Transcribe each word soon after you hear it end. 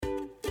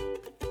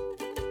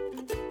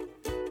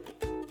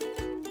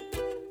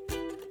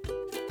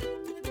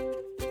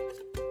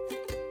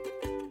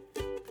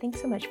Thanks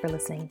so much for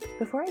listening.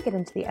 Before I get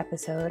into the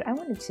episode, I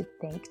wanted to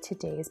thank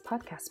today's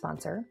podcast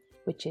sponsor,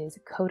 which is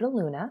Coda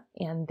Luna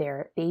and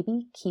their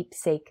baby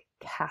keepsake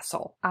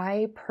castle.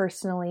 I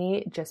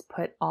personally just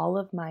put all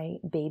of my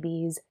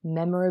baby's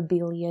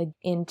memorabilia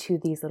into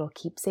these little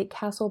keepsake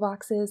castle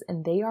boxes,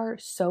 and they are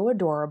so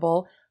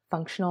adorable,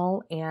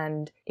 functional,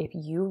 and if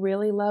you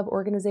really love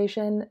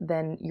organization,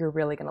 then you're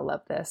really going to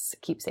love this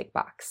keepsake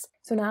box.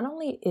 So not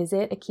only is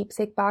it a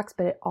keepsake box,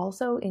 but it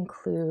also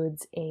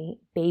includes a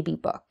baby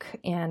book,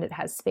 and it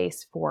has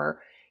space for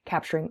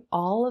capturing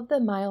all of the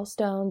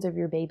milestones of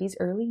your baby's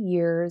early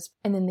years.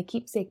 And then the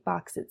keepsake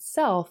box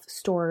itself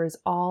stores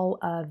all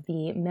of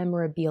the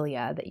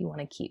memorabilia that you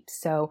want to keep.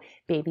 So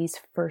baby's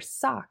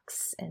first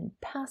socks and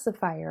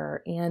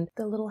pacifier and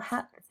the little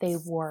hat that they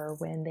wore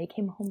when they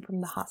came home from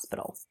the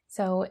hospital.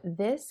 So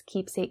this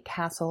keepsake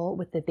castle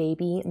with the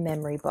baby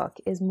memory book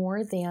is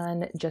more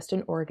than just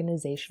an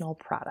organizational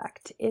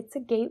product. It's a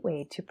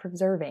gateway to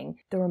preserving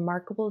the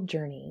remarkable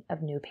journey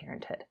of new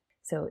parenthood.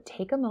 So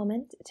take a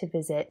moment to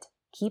visit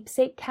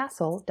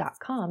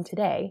keepsakecastle.com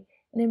today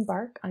and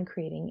embark on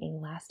creating a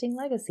lasting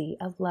legacy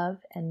of love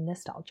and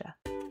nostalgia.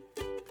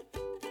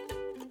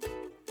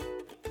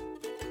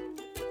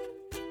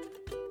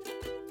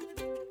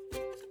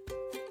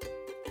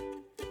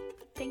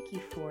 Thank you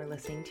for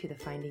listening to the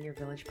Finding Your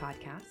Village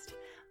podcast.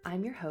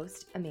 I'm your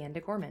host, Amanda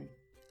Gorman.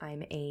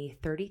 I'm a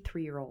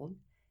 33-year-old,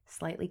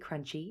 slightly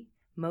crunchy,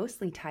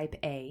 mostly type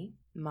A,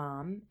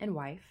 mom and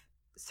wife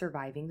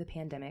surviving the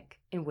pandemic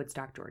in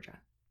Woodstock, Georgia.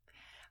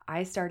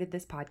 I started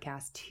this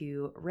podcast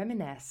to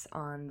reminisce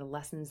on the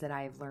lessons that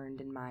I've learned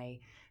in my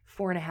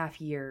 4.5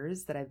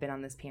 years that I've been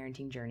on this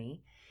parenting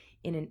journey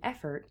in an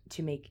effort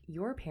to make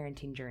your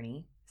parenting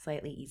journey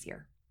slightly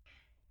easier.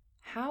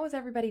 How is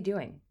everybody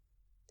doing?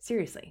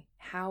 Seriously,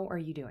 how are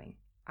you doing?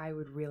 I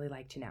would really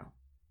like to know.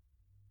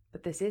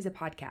 But this is a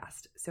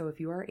podcast, so if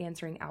you are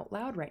answering out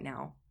loud right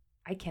now,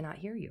 I cannot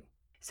hear you.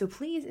 So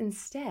please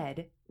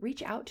instead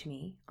reach out to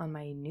me on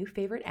my new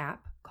favorite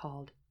app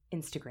called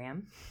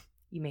Instagram.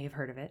 You may have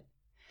heard of it.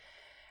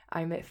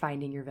 I'm at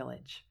Finding Your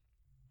Village.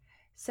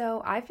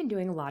 So I've been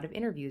doing a lot of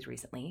interviews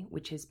recently,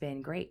 which has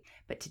been great.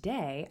 But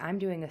today I'm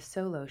doing a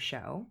solo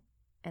show,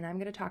 and I'm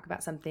going to talk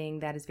about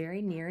something that is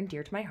very near and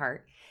dear to my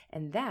heart,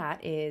 and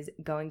that is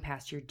going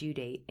past your due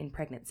date in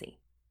pregnancy.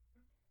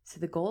 So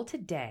the goal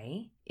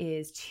today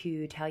is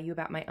to tell you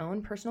about my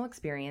own personal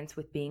experience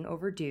with being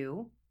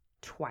overdue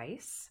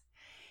twice.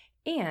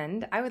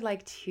 And I would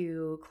like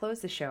to close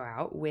the show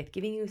out with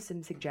giving you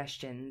some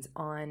suggestions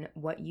on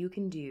what you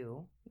can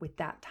do with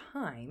that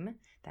time,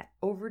 that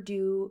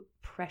overdue,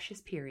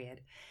 precious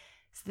period,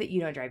 so that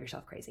you don't drive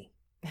yourself crazy.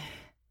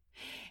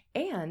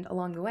 And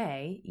along the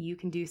way, you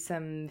can do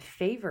some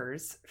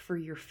favors for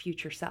your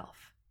future self.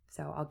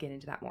 So I'll get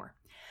into that more.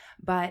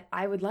 But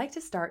I would like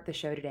to start the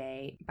show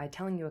today by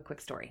telling you a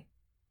quick story.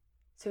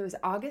 So it was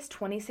August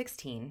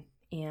 2016,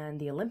 and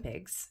the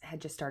Olympics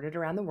had just started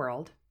around the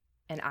world,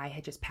 and I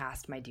had just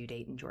passed my due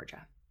date in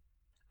Georgia.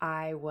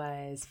 I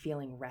was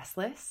feeling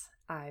restless.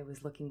 I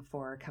was looking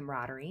for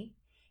camaraderie.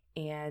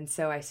 And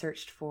so I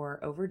searched for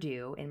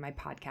overdue in my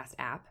podcast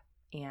app,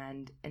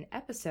 and an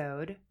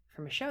episode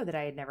from a show that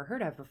I had never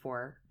heard of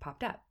before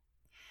popped up.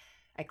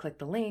 I clicked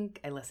the link,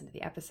 I listened to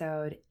the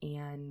episode,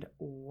 and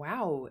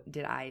wow,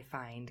 did I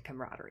find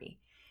camaraderie.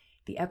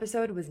 The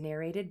episode was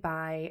narrated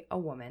by a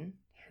woman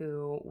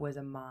who was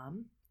a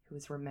mom who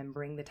was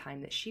remembering the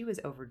time that she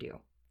was overdue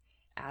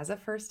as a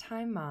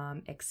first-time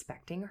mom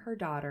expecting her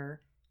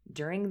daughter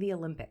during the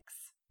Olympics.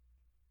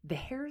 The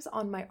hairs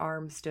on my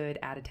arm stood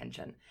at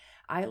attention.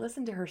 I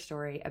listened to her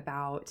story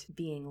about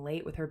being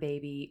late with her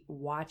baby,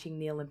 watching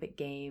the Olympic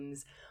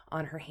Games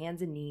on her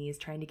hands and knees,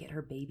 trying to get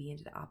her baby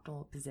into the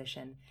optimal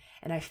position,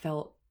 and I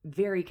felt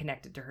very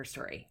connected to her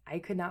story. I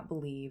could not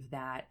believe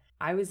that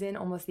I was in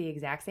almost the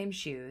exact same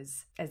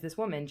shoes as this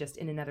woman, just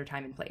in another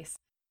time and place.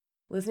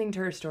 Listening to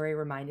her story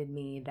reminded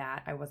me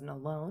that I wasn't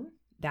alone,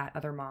 that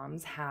other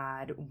moms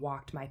had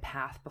walked my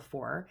path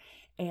before.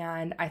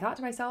 And I thought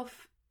to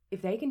myself,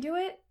 if they can do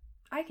it,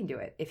 I can do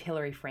it. If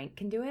Hillary Frank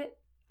can do it,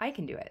 I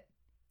can do it.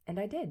 And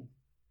I did.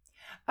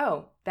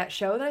 Oh, that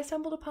show that I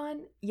stumbled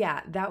upon? Yeah,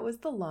 that was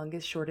the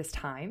longest, shortest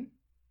time.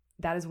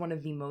 That is one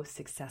of the most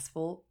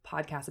successful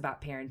podcasts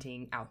about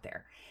parenting out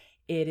there.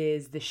 It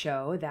is the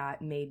show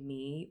that made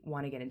me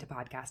want to get into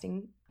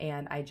podcasting.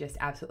 And I just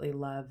absolutely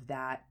love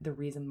that the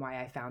reason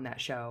why I found that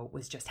show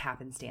was just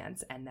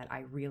happenstance, and that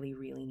I really,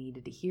 really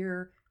needed to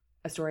hear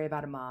a story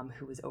about a mom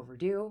who was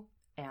overdue,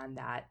 and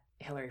that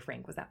Hillary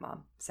Frank was that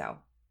mom. So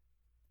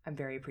I'm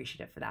very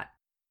appreciative for that.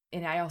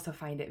 And I also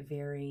find it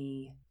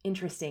very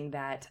interesting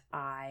that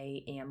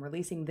I am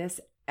releasing this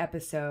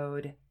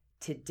episode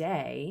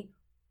today,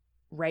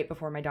 right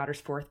before my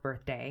daughter's 4th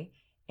birthday.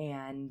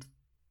 And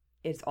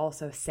it's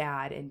also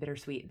sad and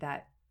bittersweet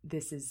that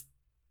this is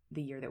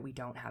the year that we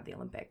don't have the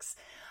Olympics.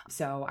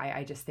 So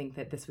I just think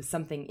that this was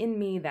something in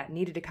me that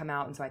needed to come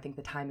out. And so I think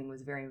the timing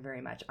was very,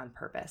 very much on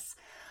purpose.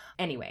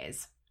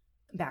 Anyways,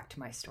 back to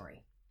my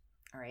story.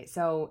 All right.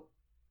 So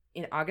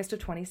in August of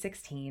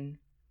 2016,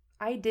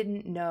 I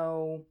didn't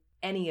know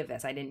any of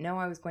this. I didn't know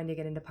I was going to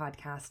get into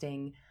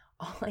podcasting.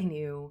 All I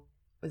knew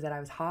was that I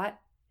was hot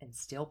and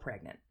still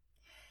pregnant.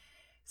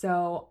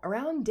 So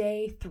around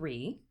day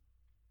 3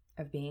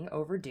 of being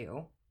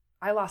overdue,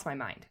 I lost my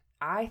mind.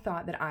 I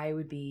thought that I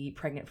would be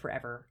pregnant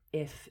forever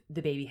if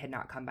the baby had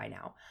not come by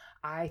now.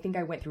 I think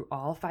I went through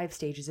all 5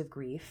 stages of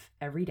grief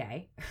every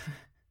day.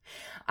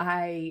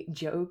 I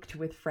joked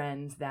with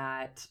friends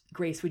that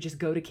Grace would just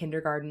go to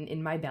kindergarten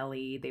in my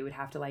belly. They would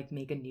have to like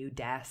make a new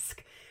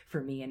desk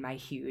for me and my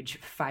huge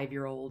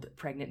 5-year-old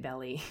pregnant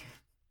belly.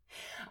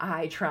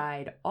 I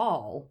tried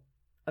all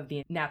of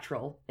the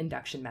natural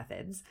induction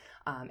methods,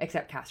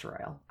 except castor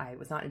oil. I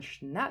was not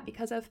interested in that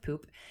because of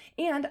poop,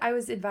 and I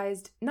was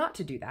advised not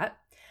to do that.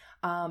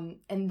 And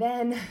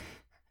then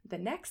the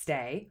next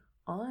day,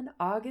 on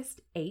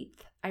August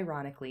 8th,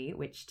 ironically,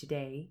 which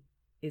today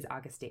is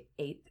August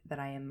 8th that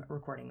I am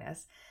recording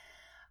this,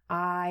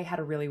 I had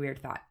a really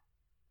weird thought.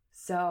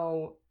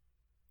 So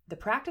the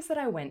practice that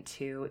I went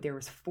to, there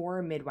was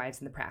 4 midwives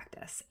in the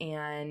practice,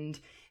 and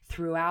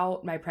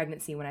throughout my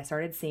pregnancy, when I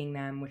started seeing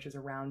them, which was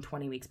around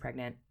 20 weeks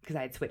pregnant, because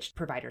I had switched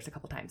providers a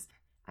couple times,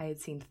 I had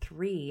seen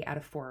 3 out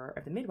of 4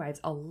 of the midwives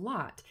a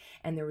lot.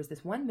 And there was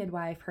this one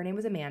midwife, her name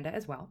was Amanda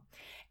as well.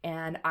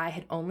 And I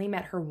had only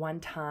met her one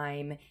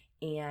time,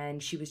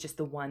 and she was just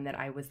the one that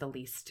I was the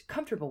least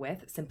comfortable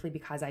with, simply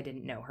because I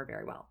didn't know her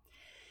very well.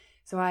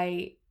 So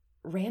I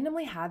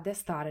randomly had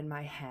this thought in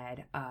my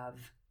head of,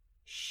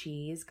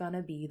 she's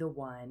gonna be the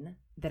one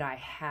that I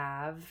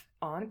have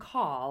on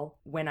call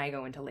when I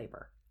go into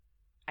labor.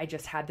 I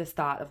just had this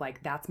thought of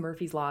like, that's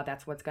Murphy's Law.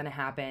 That's what's going to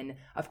happen.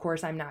 Of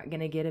course, I'm not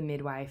going to get a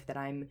midwife that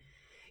I'm,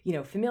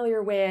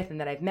 familiar with and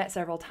that I've met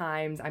several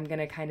times. I'm going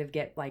to kind of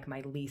get like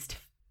my least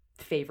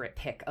favorite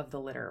pick of the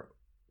litter,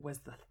 was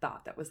the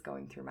thought that was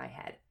going through my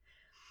head.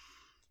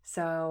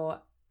 So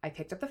I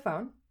picked up the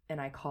phone and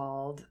I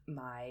called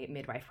my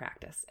midwife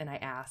practice and I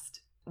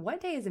asked,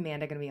 what day is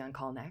Amanda going to be on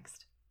call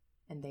next?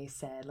 And they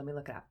said, let me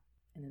look it up.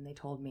 And then they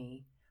told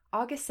me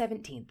August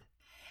 17th.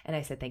 And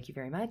I said, thank you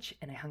very much.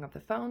 And I hung up the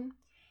phone.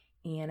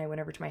 And I went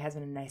over to my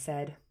husband and I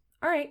said,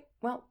 all right,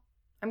 well,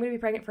 I'm going to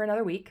be pregnant for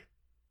another week.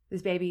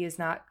 This baby is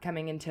not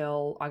coming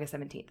until August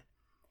 17th.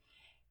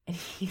 And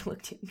he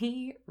looked at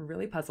me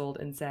really puzzled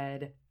and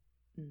said,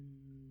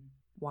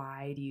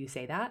 why do you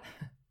say that?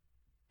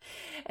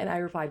 And I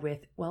replied with,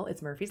 well,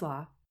 it's Murphy's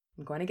Law.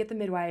 I'm going to get the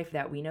midwife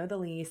that we know the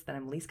least, that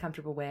I'm least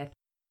comfortable with.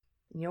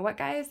 You know what,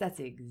 guys? That's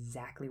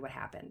exactly what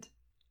happened.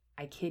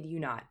 I kid you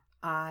not.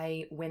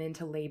 I went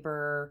into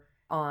labor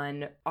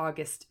on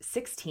August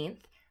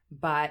 16th.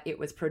 But it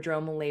was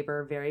prodromal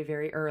labor very,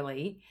 very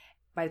early.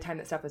 By the time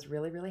that stuff was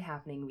really, really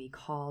happening, we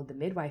called the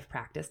midwife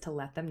practice to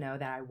let them know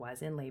that I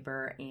was in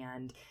labor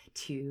and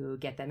to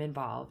get them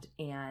involved.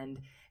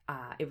 And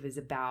it was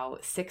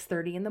about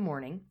 6:30 in the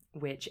morning,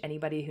 which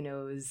anybody who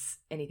knows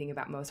anything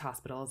about most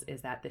hospitals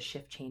is that the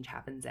shift change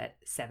happens at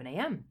 7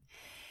 a.m.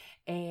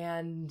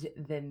 And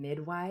the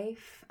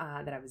midwife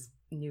that I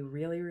knew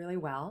really, really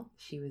well,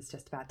 she was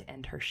just about to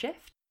end her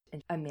shift.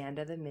 And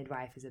Amanda, the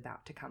midwife, is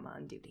about to come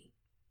on duty.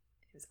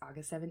 It was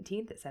August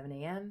 17th at 7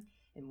 a.m.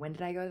 And when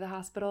did I go to the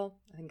hospital?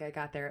 I think I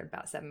got there at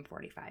about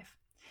 7:45.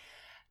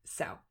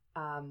 So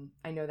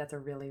I know that's a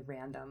really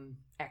random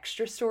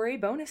extra story,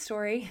 bonus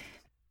story.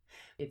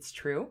 It's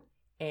true.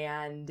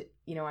 And,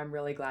 I'm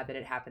really glad that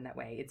it happened that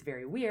way. It's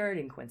very weird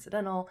and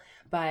coincidental,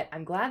 but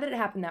I'm glad that it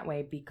happened that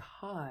way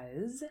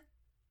because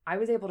I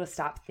was able to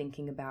stop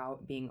thinking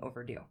about being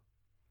overdue.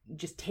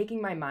 Just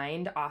taking my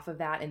mind off of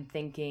that and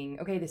thinking,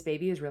 okay, this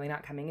baby is really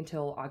not coming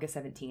until August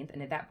 17th.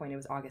 And at that point, it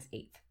was August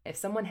 8th. If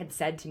someone had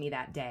said to me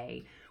that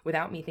day,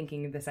 without me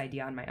thinking of this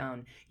idea on my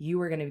own, you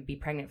were going to be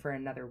pregnant for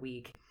another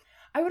week,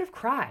 I would have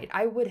cried.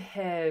 I would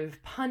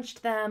have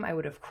punched them. I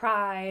would have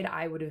cried.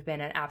 I would have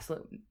been an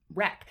absolute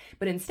wreck.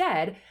 But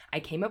instead, I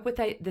came up with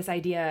this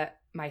idea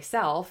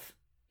myself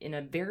in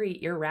a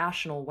very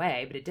irrational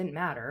way, but it didn't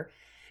matter,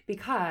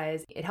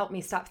 because it helped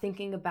me stop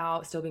thinking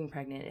about still being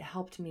pregnant. It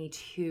helped me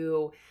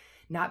to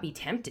not be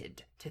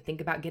tempted to think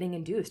about getting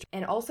induced.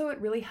 And also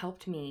it really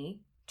helped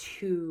me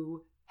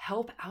to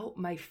help out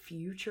my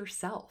future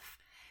self.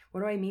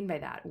 What do I mean by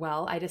that?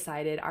 Well, I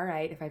decided, all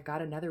right, if I've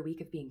got another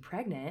week of being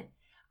pregnant,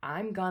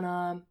 I'm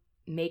gonna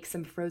make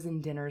some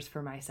frozen dinners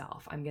for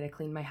myself. I'm gonna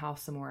clean my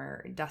house some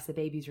more, dust the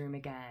baby's room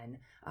again,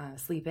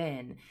 sleep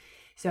in.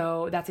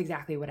 So that's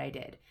exactly what I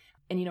did.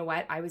 And you know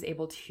what? I was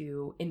able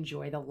to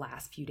enjoy the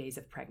last few days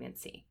of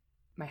pregnancy.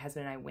 My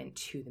husband and I went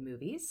to the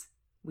movies.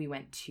 We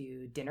went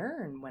to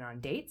dinner and went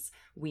on dates.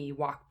 We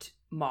walked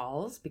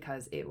malls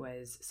because it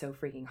was so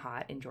freaking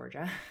hot in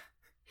Georgia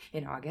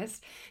in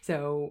August.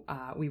 So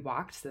we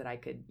walked so that I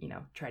could,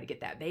 try to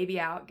get that baby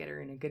out, get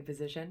her in a good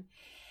position.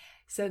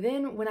 So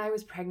then when I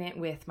was pregnant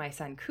with my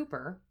son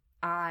Cooper,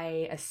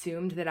 I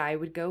assumed that I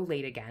would go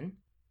late again.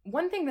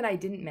 One thing that I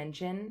didn't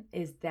mention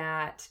is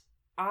that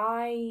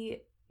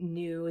I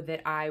knew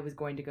that I was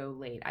going to go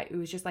late. It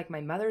was just like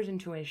my mother's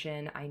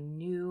intuition. I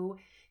knew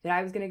that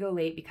I was going to go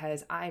late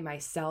because I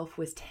myself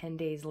was 10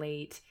 days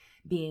late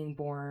being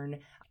born.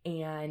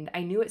 And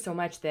I knew it so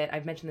much that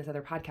I've mentioned this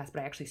other podcast,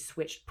 but I actually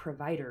switched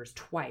providers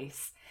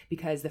twice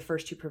because the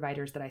first two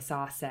providers that I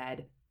saw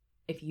said,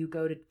 if you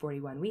go to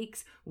 41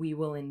 weeks, we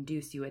will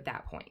induce you at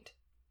that point.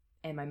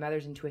 And my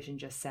mother's intuition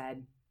just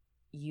said,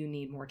 you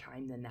need more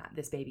time than that.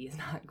 This baby is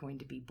not going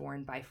to be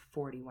born by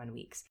 41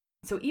 weeks.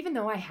 So even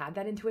though I had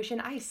that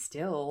intuition, I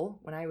still,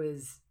 when I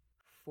was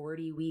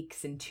 40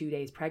 weeks and 2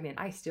 days pregnant,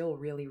 I still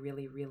really,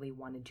 really, really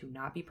wanted to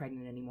not be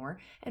pregnant anymore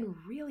and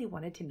really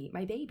wanted to meet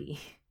my baby.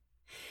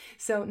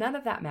 So none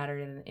of that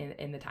mattered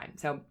in the time.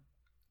 So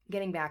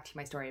getting back to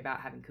my story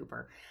about having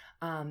Cooper,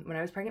 when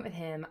I was pregnant with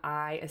him,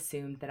 I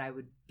assumed that I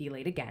would be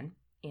late again,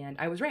 and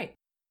I was right.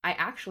 I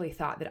actually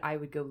thought that I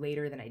would go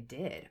later than I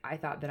did. I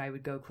thought that I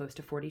would go close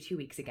to 42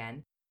 weeks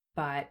again,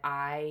 but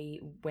I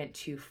went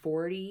to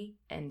 40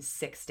 and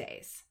 6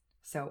 days.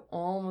 So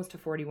almost to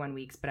 41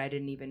 weeks, but I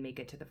didn't even make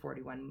it to the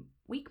 41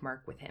 week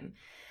mark with him.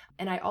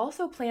 And I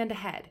also planned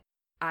ahead.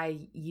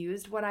 I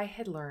used what I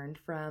had learned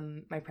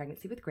from my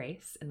pregnancy with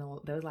Grace in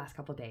those last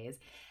couple of days.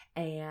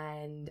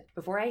 And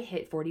before I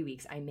hit 40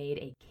 weeks, I made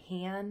a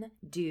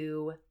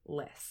can-do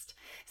list.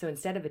 So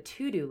instead of a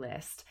to-do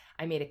list,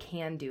 I made a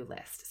can-do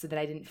list so that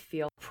I didn't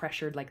feel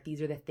pressured like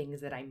these are the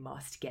things that I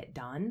must get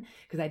done,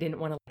 because I didn't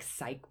want to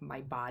psych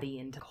my body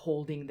into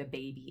holding the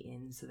baby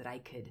in so that I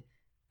could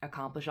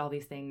accomplish all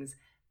these things.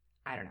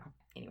 I don't know.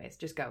 Anyways,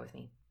 just go with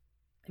me.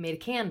 I made a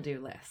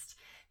can-do list.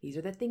 These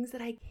are the things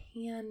that I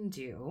can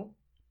do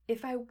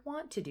if I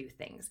want to do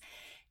things,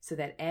 so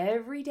that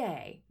every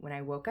day when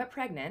I woke up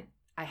pregnant,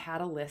 I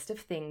had a list of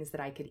things that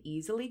I could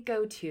easily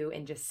go to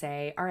and just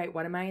say, all right,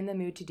 what am I in the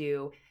mood to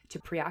do to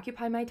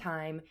preoccupy my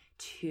time,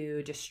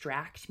 to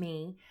distract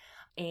me?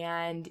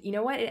 And you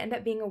know what? It ended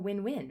up being a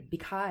win-win,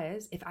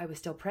 because if I was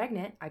still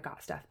pregnant, I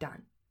got stuff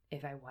done.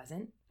 If I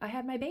wasn't, I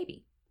had my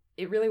baby.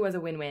 It really was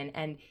a win-win,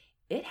 and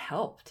it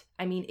helped.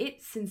 I mean,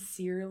 it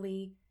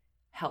sincerely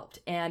helped.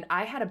 And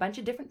I had a bunch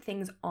of different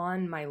things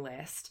on my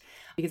list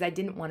because I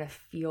didn't want to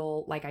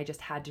feel like I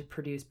just had to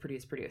produce.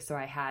 So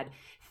I had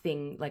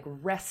like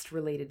rest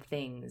related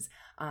things,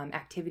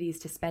 activities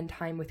to spend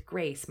time with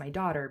Grace, my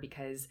daughter,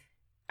 because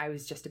I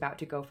was just about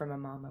to go from a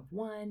mom of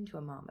one to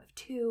a mom of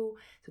two.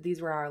 So these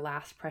were our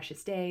last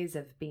precious days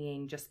of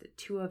being just the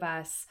two of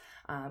us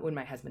when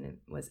my husband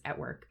was at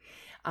work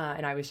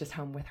and I was just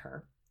home with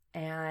her.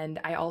 And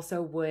I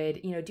also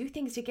would, do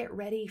things to get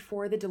ready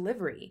for the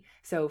delivery.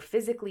 So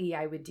physically,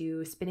 I would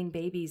do spinning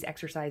babies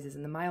exercises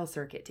in the mile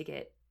circuit to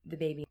get the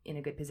baby in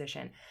a good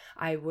position.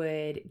 I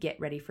would get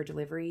ready for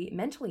delivery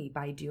mentally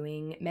by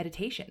doing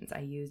meditations. I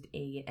used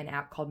an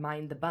app called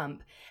Mind the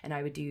Bump, and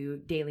I would do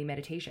daily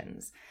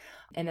meditations.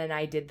 And then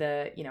I did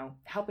the,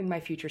 helping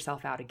my future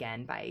self out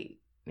again by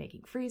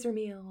making freezer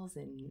meals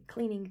and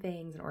cleaning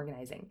things and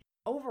organizing.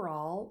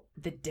 Overall,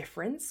 the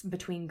difference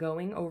between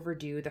going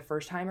overdue the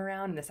first time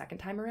around and the second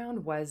time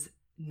around was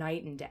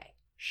night and day.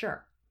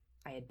 Sure,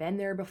 I had been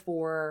there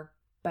before,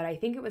 but I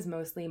think it was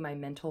mostly my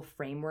mental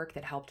framework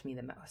that helped me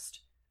the most.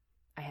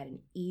 I had an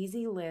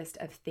easy list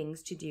of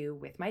things to do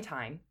with my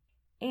time,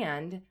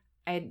 and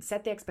I had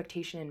set the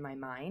expectation in my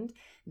mind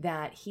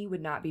that he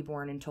would not be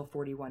born until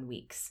 41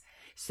 weeks.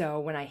 So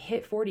when I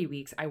hit 40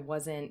 weeks, I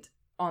wasn't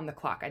on the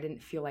clock. I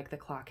didn't feel like the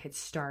clock had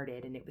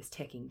started and it was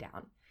ticking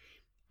down.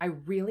 I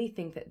really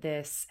think that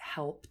this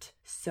helped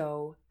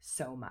so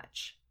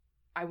much.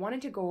 I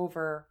wanted to go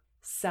over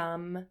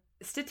some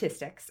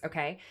statistics,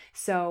 okay?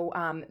 So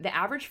the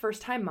average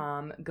first-time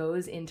mom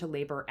goes into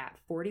labor at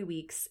 40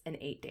 weeks and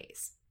 8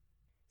 days.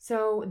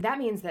 So that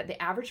means that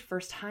the average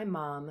first-time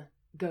mom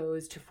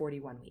goes to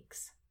 41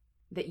 weeks.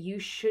 That you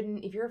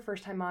shouldn't, if you're a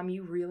first-time mom,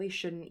 you really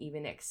shouldn't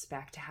even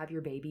expect to have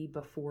your baby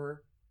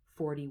before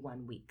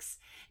 41 weeks.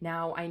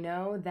 Now, I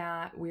know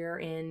that we're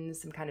in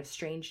some kind of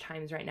strange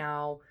times right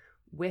now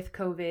with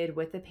COVID,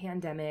 with the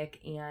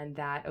pandemic, and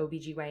that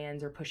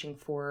OBGYNs are pushing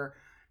for,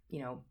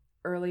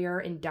 earlier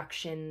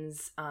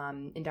inductions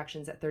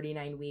at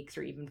 39 weeks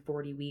or even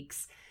 40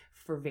 weeks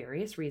for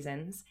various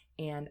reasons.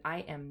 And I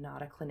am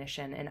not a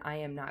clinician, and I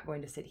am not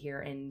going to sit here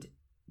and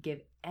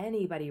give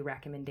anybody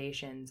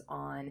recommendations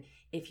on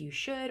if you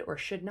should or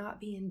should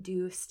not be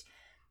induced.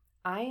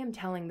 I am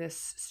telling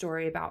this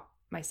story about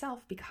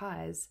myself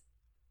because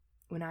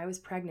when I was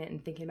pregnant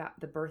and thinking about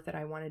the birth that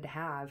I wanted to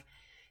have,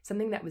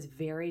 something that was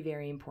very,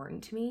 very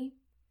important to me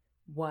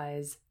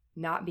was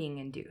not being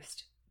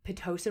induced.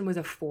 Pitocin was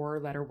a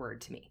 4-letter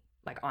word to me,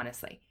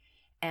 honestly.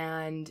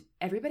 And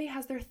everybody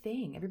has their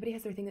thing. Everybody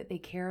has their thing that they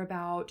care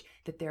about,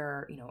 that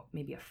they're,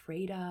 maybe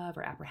afraid of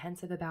or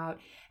apprehensive about.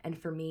 And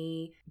for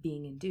me,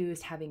 being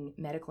induced, having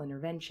medical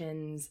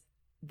interventions,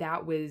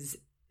 that was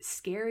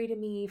scary to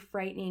me,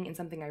 frightening, and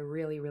something I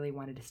really, really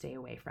wanted to stay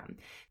away from.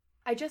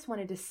 I just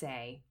wanted to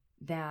say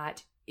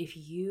that if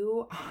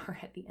you are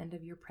at the end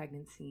of your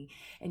pregnancy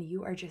and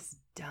you are just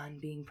done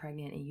being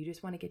pregnant and you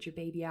just want to get your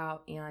baby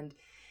out and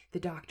the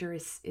doctor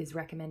is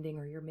recommending,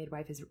 or your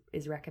midwife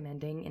is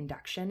recommending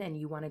induction, and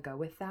you want to go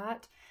with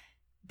that,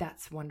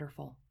 that's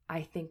wonderful.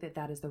 I think that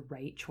that is the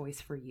right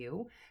choice for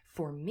you.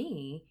 For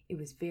me, it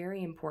was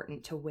very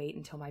important to wait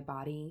until my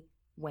body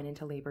went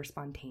into labor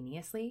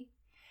spontaneously.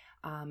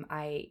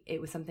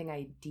 It was something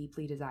I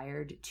deeply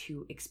desired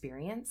to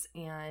experience,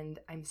 and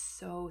I'm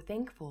so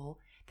thankful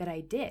that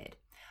I did.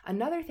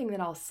 Another thing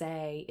that I'll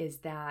say is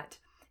that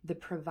the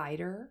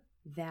provider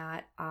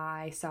that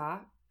I saw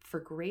for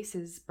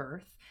Grace's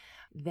birth,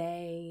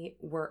 they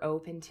were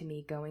open to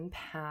me going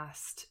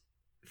past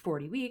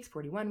 40 weeks,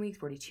 41 weeks,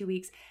 42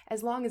 weeks,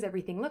 as long as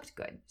everything looked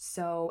good.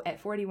 So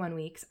at 41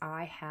 weeks,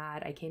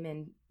 I came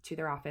in to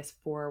their office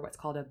for what's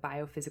called a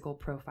biophysical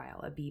profile,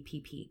 a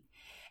BPP.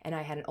 And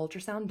I had an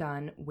ultrasound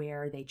done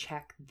where they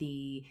check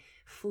the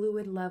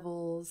fluid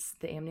levels,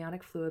 the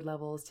amniotic fluid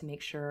levels, to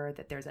make sure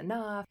that there's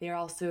enough. They're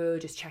also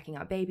just checking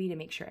out baby to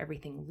make sure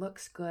everything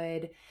looks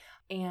good.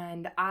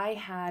 And I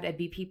had a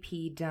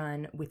BPP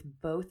done with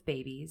both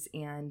babies,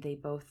 and they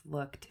both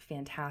looked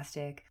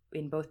fantastic.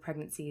 In both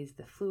pregnancies,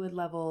 the fluid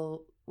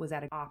level was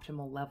at an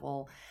optimal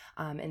level.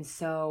 And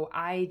so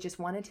I just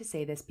wanted to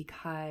say this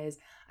because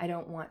I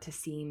don't want to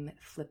seem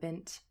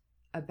flippant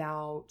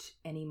about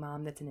any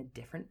mom that's in a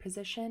different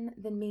position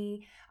than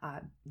me.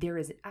 There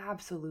is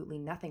absolutely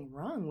nothing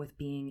wrong with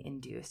being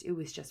induced. It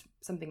was just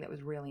something that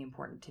was really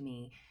important to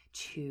me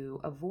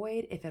to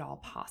avoid if at all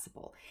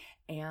possible.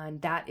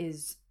 And that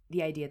is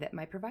the idea that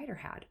my provider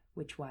had,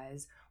 which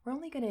was, we're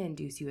only going to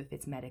induce you if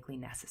it's medically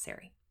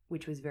necessary,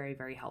 which was very,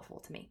 very helpful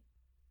to me.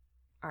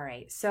 All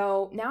right,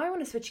 so now I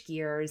want to switch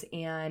gears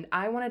and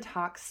I want to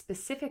talk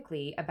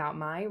specifically about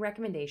my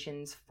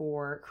recommendations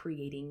for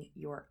creating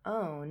your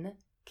own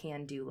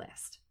can-do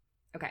list.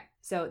 Okay,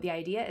 so the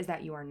idea is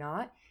that you are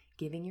not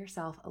giving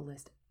yourself a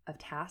list of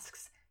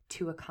tasks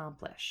to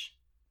accomplish.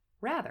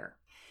 Rather,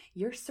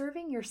 you're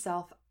serving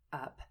yourself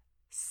up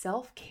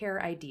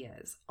self-care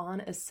ideas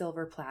on a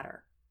silver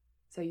platter.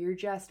 So you're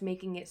just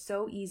making it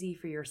so easy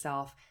for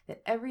yourself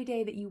that every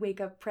day that you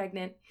wake up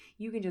pregnant,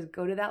 you can just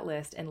go to that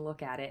list and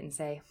look at it and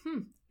say,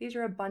 these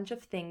are a bunch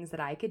of things that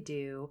I could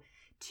do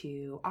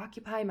to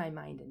occupy my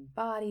mind and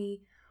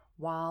body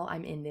while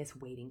I'm in this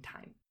waiting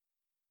time.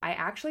 I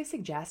actually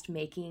suggest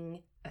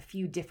making a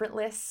few different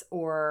lists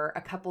or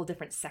a couple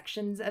different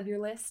sections of your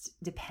list,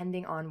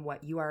 depending on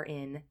what you are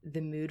in the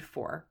mood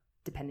for,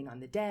 depending on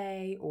the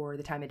day or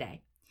the time of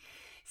day.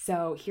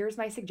 So here's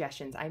my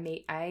suggestions.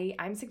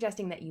 I'm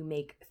suggesting that you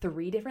make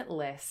 3 different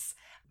lists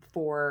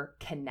for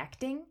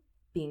connecting,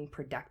 being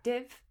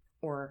productive,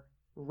 or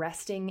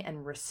resting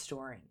and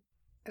restoring.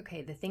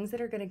 Okay, the things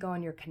that are going to go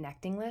on your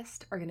connecting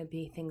list are going to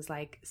be things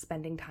like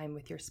spending time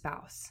with your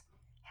spouse,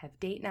 have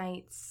date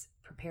nights,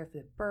 prepare for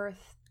the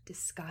birth,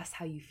 discuss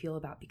how you feel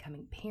about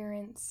becoming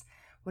parents,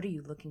 what are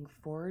you looking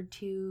forward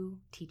to,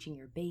 teaching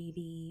your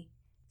baby,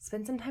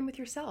 spend some time with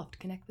yourself to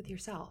connect with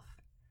yourself,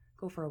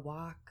 go for a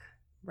walk,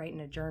 write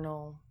in a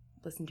journal,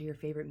 listen to your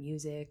favorite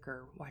music,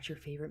 or watch your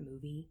favorite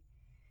movie,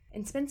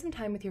 and spend some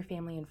time with your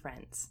family and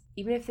friends.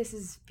 Even if this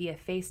is via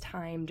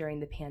FaceTime during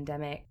the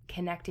pandemic,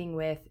 connecting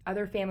with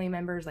other family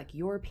members like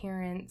your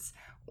parents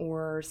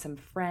or some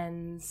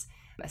friends,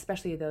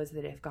 especially those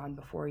that have gone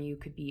before you,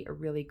 could be a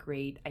really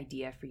great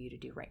idea for you to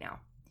do right now.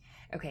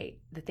 Okay,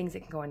 the things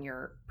that can go on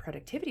your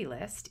productivity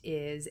list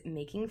is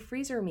making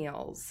freezer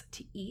meals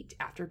to eat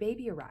after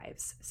baby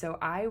arrives. So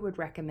I would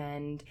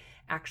recommend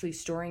actually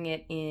storing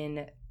it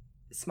in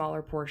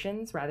smaller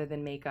portions rather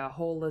than make a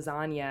whole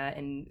lasagna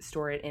and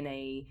store it in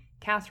a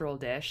casserole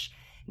dish.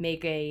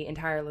 Make a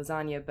entire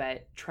lasagna,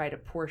 but try to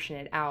portion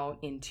it out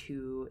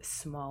into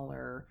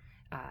smaller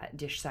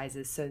dish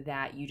sizes so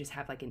that you just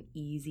have like an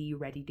easy,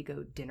 ready to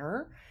go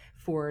dinner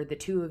for the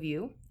 2 of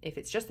you. If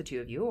it's just the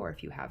 2 of you, or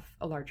if you have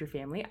a larger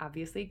family,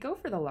 obviously go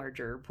for the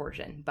larger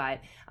portion.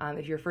 But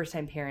if you're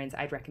first-time parents,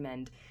 I'd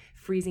recommend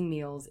freezing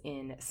meals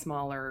in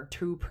smaller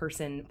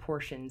 2-person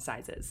portion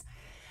sizes.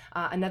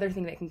 Another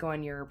thing that can go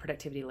on your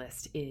productivity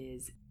list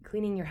is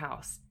cleaning your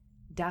house,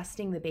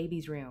 dusting the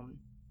baby's room.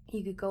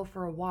 You could go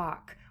for a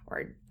walk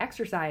or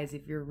exercise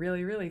if you're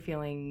really, really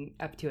feeling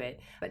up to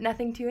it, but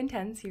nothing too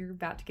intense. You're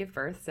about to give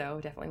birth, so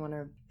definitely want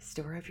to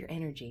store up your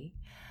energy.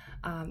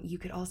 You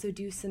could also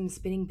do some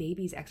spinning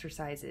babies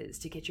exercises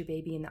to get your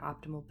baby in the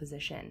optimal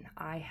position.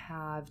 I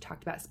have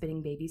talked about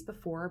spinning babies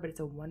before, but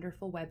it's a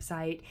wonderful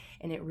website,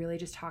 and it really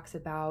just talks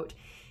about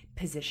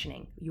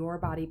positioning, your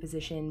body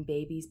position,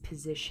 baby's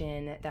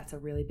position. That's a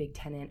really big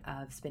tenet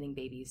of spinning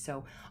babies.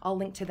 So I'll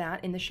link to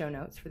that in the show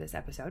notes for this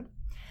episode.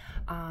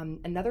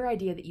 Another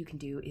idea that you can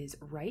do is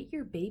write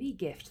your baby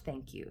gift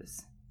thank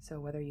yous. So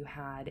whether you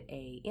had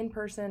a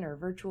in-person or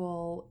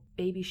virtual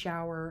baby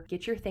shower,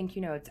 get your thank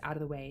you notes out of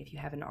the way if you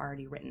haven't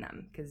already written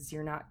them, because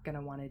you're not going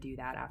to want to do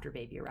that after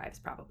baby arrives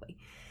probably.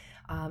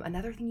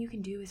 Another thing you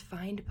can do is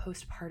find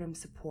postpartum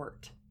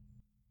support.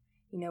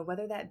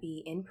 Whether that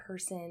be in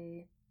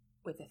person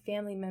with a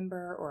family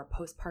member or a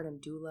postpartum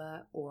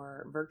doula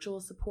or virtual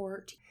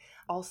support.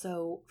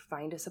 Also,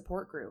 find a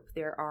support group.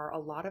 There are a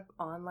lot of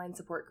online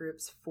support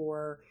groups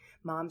for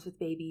moms with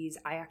babies.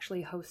 I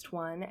actually host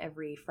one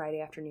every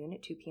Friday afternoon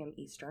at 2 p.m.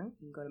 Eastern.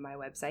 You can go to my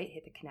website,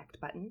 hit the connect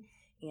button,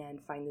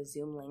 and find the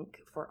Zoom link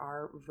for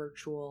our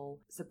virtual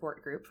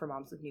support group for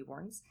moms with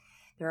newborns.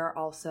 There are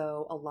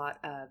also a lot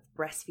of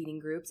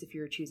breastfeeding groups if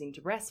you're choosing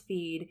to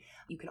breastfeed.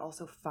 You can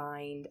also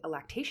find a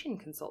lactation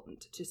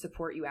consultant to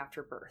support you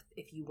after birth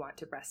if you want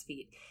to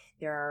breastfeed.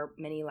 There are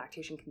many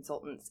lactation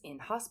consultants in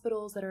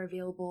hospitals that are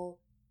available.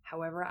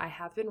 However, I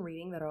have been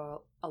reading that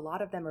a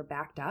lot of them are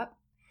backed up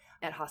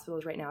at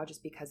hospitals right now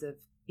just because of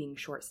being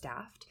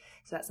short-staffed.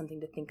 So that's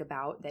something to think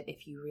about, that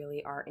if you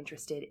really are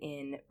interested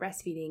in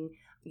breastfeeding,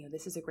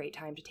 this is a great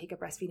time to take a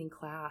breastfeeding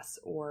class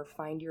or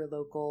find your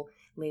local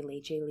La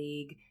Leche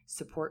League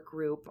support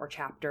group or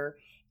chapter,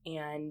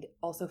 and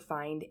also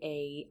find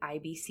a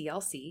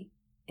IBCLC,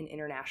 an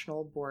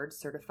international board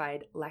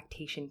certified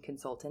lactation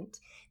consultant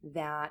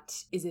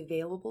that is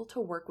available to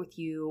work with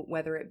you,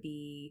 whether it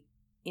be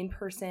in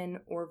person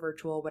or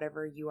virtual,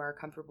 whatever you are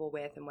comfortable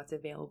with and what's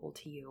available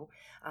to you.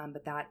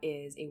 But that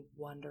is a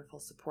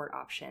wonderful support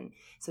option.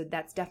 So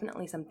that's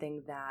definitely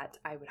something that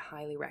I would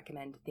highly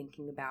recommend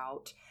thinking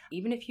about,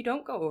 even if you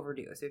don't go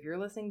overdue. So if you're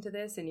listening to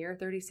this and you're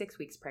 36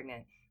 weeks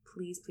pregnant,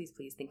 please, please,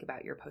 please think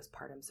about your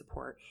postpartum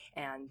support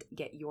and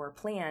get your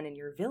plan and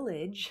your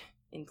village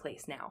in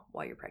place now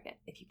while you're pregnant,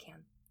 if you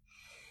can.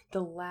 The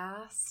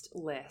last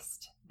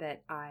list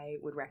that I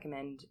would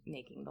recommend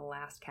making, the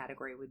last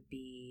category, would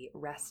be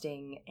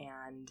resting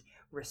and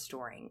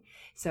restoring.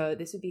 So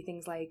this would be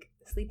things like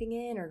sleeping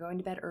in or going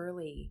to bed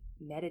early,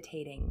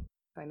 meditating.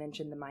 I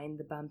mentioned the Mind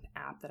the Bump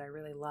app that I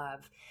really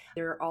love.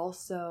 There are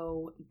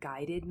also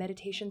guided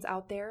meditations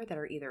out there that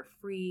are either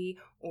free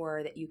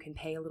or that you can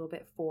pay a little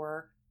bit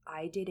for.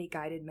 I did a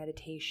guided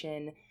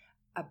meditation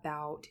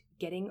about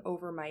getting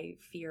over my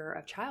fear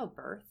of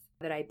childbirth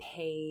that I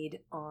paid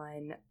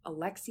on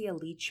Alexia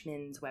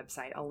Leachman's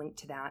website. I'll link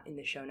to that in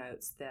the show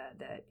notes, the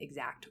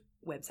exact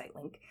website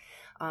link.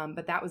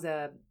 But that was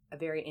a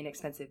very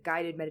inexpensive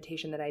guided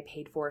meditation that I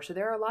paid for. So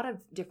there are a lot of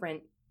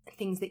different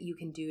things that you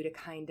can do to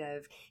kind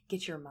of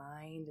get your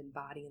mind and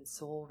body and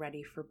soul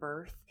ready for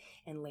birth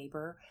and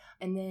labor.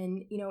 And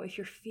then, if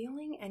you're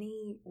feeling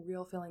any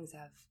real feelings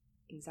of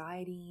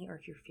anxiety, or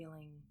if you're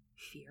feeling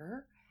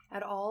fear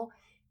at all,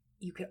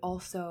 you could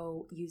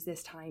also use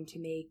this time to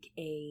make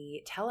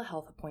a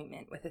telehealth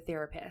appointment with a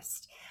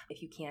therapist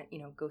if you can't,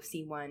 go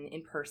see one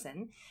in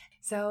person.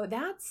 So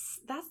that's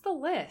the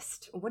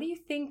list. What do you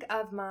think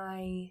of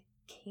my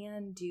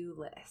can-do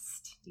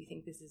list? Do you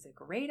think this is a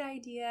great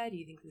idea? Do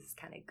you think this is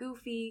kind of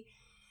goofy?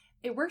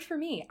 It works for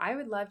me. I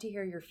would love to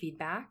hear your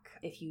feedback.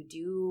 If you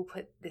do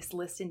put this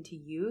list into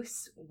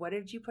use, what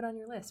did you put on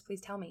your list?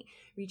 Please tell me.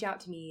 Reach out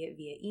to me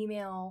via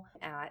email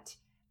at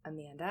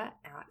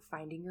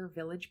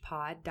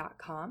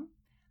amanda@findingyourvillagepod.com.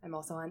 I'm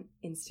also on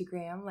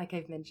Instagram, like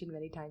I've mentioned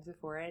many times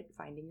before, at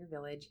Finding Your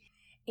Village.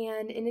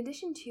 And in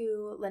addition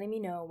to letting me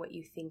know what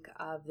you think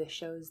of the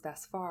shows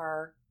thus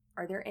far,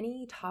 are there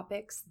any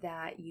topics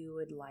that you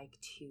would like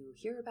to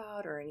hear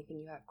about or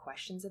anything you have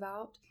questions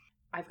about?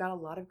 I've got a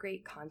lot of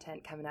great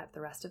content coming up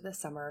the rest of the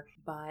summer,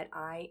 but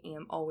I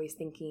am always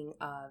thinking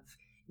of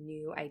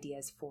new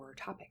ideas for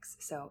topics.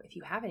 So if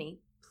you have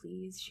any,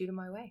 please shoot them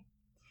my way.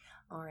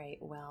 All right,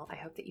 well, I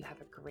hope that you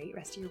have a great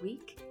rest of your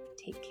week.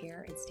 Take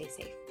care and stay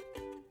safe.